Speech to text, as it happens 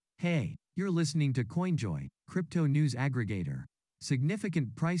Hey, you're listening to CoinJoy, crypto news aggregator.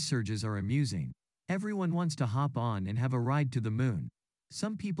 Significant price surges are amusing. Everyone wants to hop on and have a ride to the moon.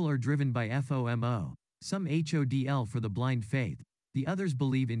 Some people are driven by FOMO, some HODL for the blind faith, the others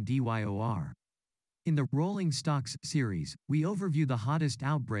believe in DYOR. In the Rolling Stocks series, we overview the hottest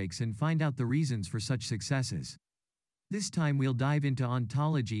outbreaks and find out the reasons for such successes. This time we'll dive into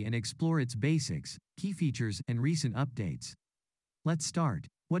Ontology and explore its basics, key features, and recent updates. Let's start.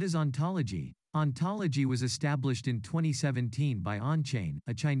 What is Ontology? Ontology was established in 2017 by Onchain,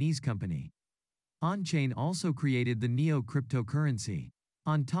 a Chinese company. Onchain also created the NEO cryptocurrency.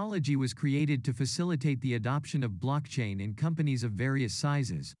 Ontology was created to facilitate the adoption of blockchain in companies of various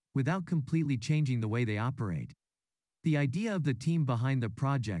sizes, without completely changing the way they operate. The idea of the team behind the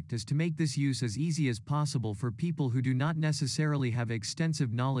project is to make this use as easy as possible for people who do not necessarily have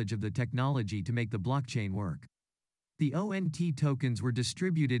extensive knowledge of the technology to make the blockchain work. The ONT tokens were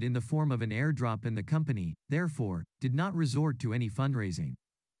distributed in the form of an airdrop and the company, therefore, did not resort to any fundraising.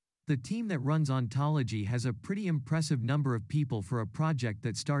 The team that runs Ontology has a pretty impressive number of people for a project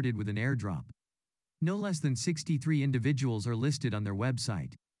that started with an airdrop. No less than 63 individuals are listed on their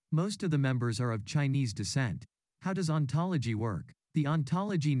website. Most of the members are of Chinese descent. How does Ontology work? The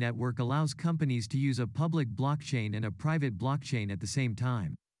Ontology network allows companies to use a public blockchain and a private blockchain at the same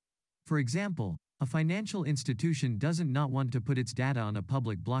time. For example, a financial institution doesn't not want to put its data on a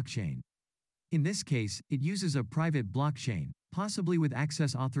public blockchain. In this case, it uses a private blockchain, possibly with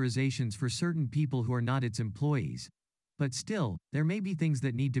access authorizations for certain people who are not its employees. But still, there may be things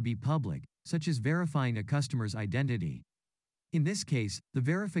that need to be public, such as verifying a customer's identity. In this case, the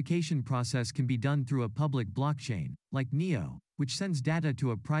verification process can be done through a public blockchain, like NEO, which sends data to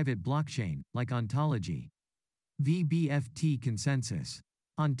a private blockchain, like Ontology. VBFT consensus.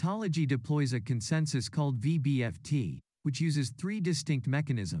 Ontology deploys a consensus called VBFT, which uses three distinct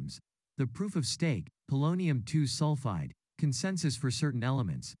mechanisms: the proof of stake, polonium-2 sulfide, consensus for certain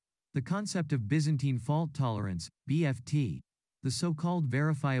elements, the concept of Byzantine fault tolerance, BFT, the so-called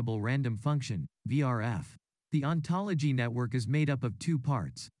verifiable random function, VRF. The Ontology network is made up of two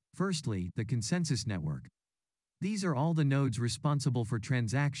parts. Firstly, the consensus network. These are all the nodes responsible for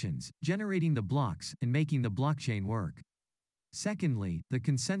transactions, generating the blocks, and making the blockchain work. Secondly, the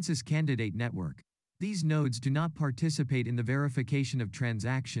consensus candidate network. These nodes do not participate in the verification of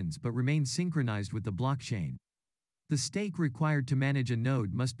transactions but remain synchronized with the blockchain. The stake required to manage a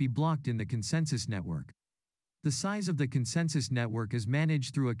node must be blocked in the consensus network. The size of the consensus network is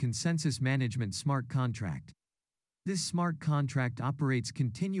managed through a consensus management smart contract. This smart contract operates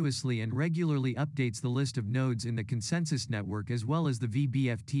continuously and regularly updates the list of nodes in the consensus network as well as the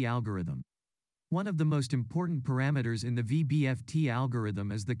VBFT algorithm. One of the most important parameters in the VBFT algorithm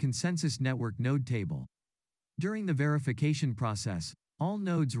is the consensus network node table. During the verification process, all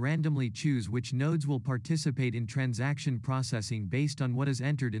nodes randomly choose which nodes will participate in transaction processing based on what is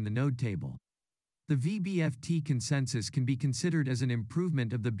entered in the node table. The VBFT consensus can be considered as an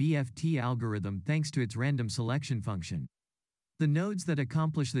improvement of the BFT algorithm thanks to its random selection function. The nodes that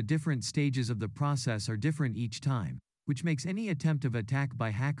accomplish the different stages of the process are different each time, which makes any attempt of attack by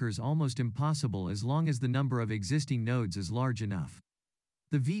hackers almost impossible as long as the number of existing nodes is large enough.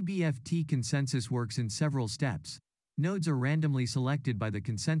 The VBFT consensus works in several steps. Nodes are randomly selected by the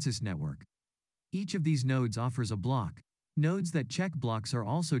consensus network. Each of these nodes offers a block. Nodes that check blocks are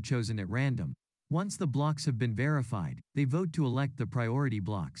also chosen at random. Once the blocks have been verified, they vote to elect the priority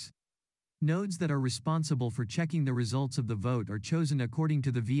blocks. Nodes that are responsible for checking the results of the vote are chosen according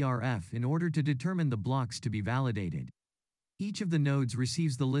to the VRF in order to determine the blocks to be validated. Each of the nodes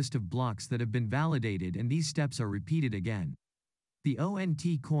receives the list of blocks that have been validated, and these steps are repeated again. The ONT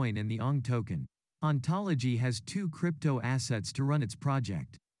coin and the ONG token. Ontology has two crypto assets to run its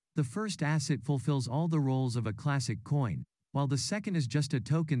project. The first asset fulfills all the roles of a classic coin, while the second is just a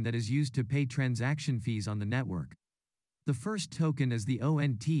token that is used to pay transaction fees on the network. The first token is the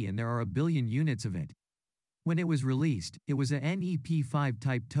ONT and there are a billion units of it. When it was released, it was a NEP5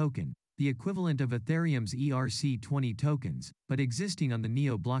 type token, the equivalent of Ethereum's ERC20 tokens, but existing on the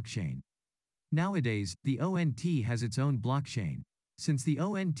NEO blockchain. Nowadays, the ONT has its own blockchain. Since the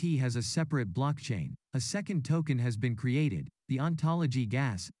ONT has a separate blockchain, a second token has been created, the Ontology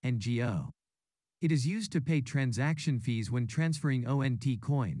Gas, NGO. It is used to pay transaction fees when transferring ONT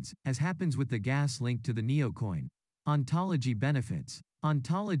coins, as happens with the gas linked to the NEO coin. Ontology benefits.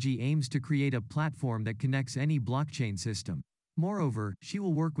 Ontology aims to create a platform that connects any blockchain system. Moreover, she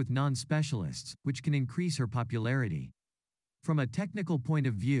will work with non-specialists, which can increase her popularity. From a technical point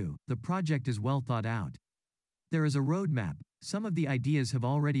of view, the project is well thought out. There is a roadmap. Some of the ideas have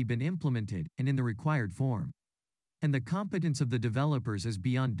already been implemented, and in the required form. And the competence of the developers is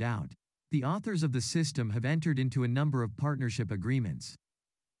beyond doubt. The authors of the system have entered into a number of partnership agreements,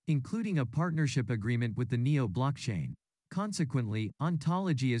 including a partnership agreement with the NEO blockchain. Consequently,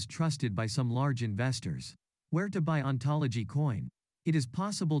 Ontology is trusted by some large investors. Where to buy Ontology coin? It is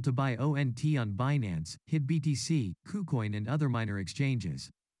possible to buy ONT on Binance, HitBTC, KuCoin and other minor exchanges.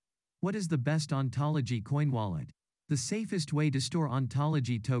 What is the best Ontology coin wallet? The safest way to store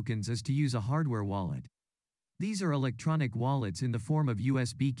Ontology tokens is to use a hardware wallet. These are electronic wallets in the form of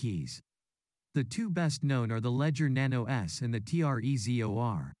USB keys. The two best known are the Ledger Nano S and the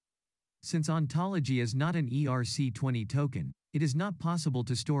Trezor. Since Ontology is not an ERC20 token, it is not possible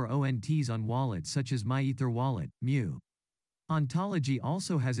to store ONTs on wallets such as MyEther Wallet, Mu. Ontology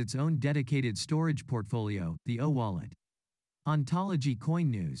also has its own dedicated storage portfolio, the O-Wallet. Ontology Coin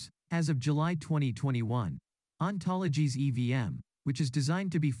News. As of July 2021, Ontology's EVM, which is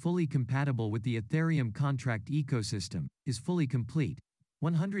designed to be fully compatible with the Ethereum contract ecosystem, is fully complete.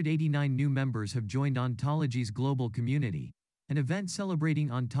 189 new members have joined Ontology's global community. An event celebrating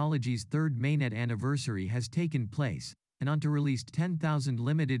Ontology's third mainnet anniversary has taken place, and Onto released 10,000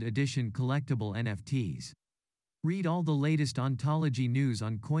 limited edition collectible NFTs. Read all the latest Ontology news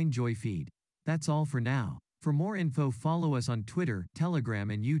on CoinJoy feed. That's all for now. For more info, follow us on Twitter,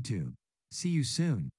 Telegram, and YouTube. See you soon.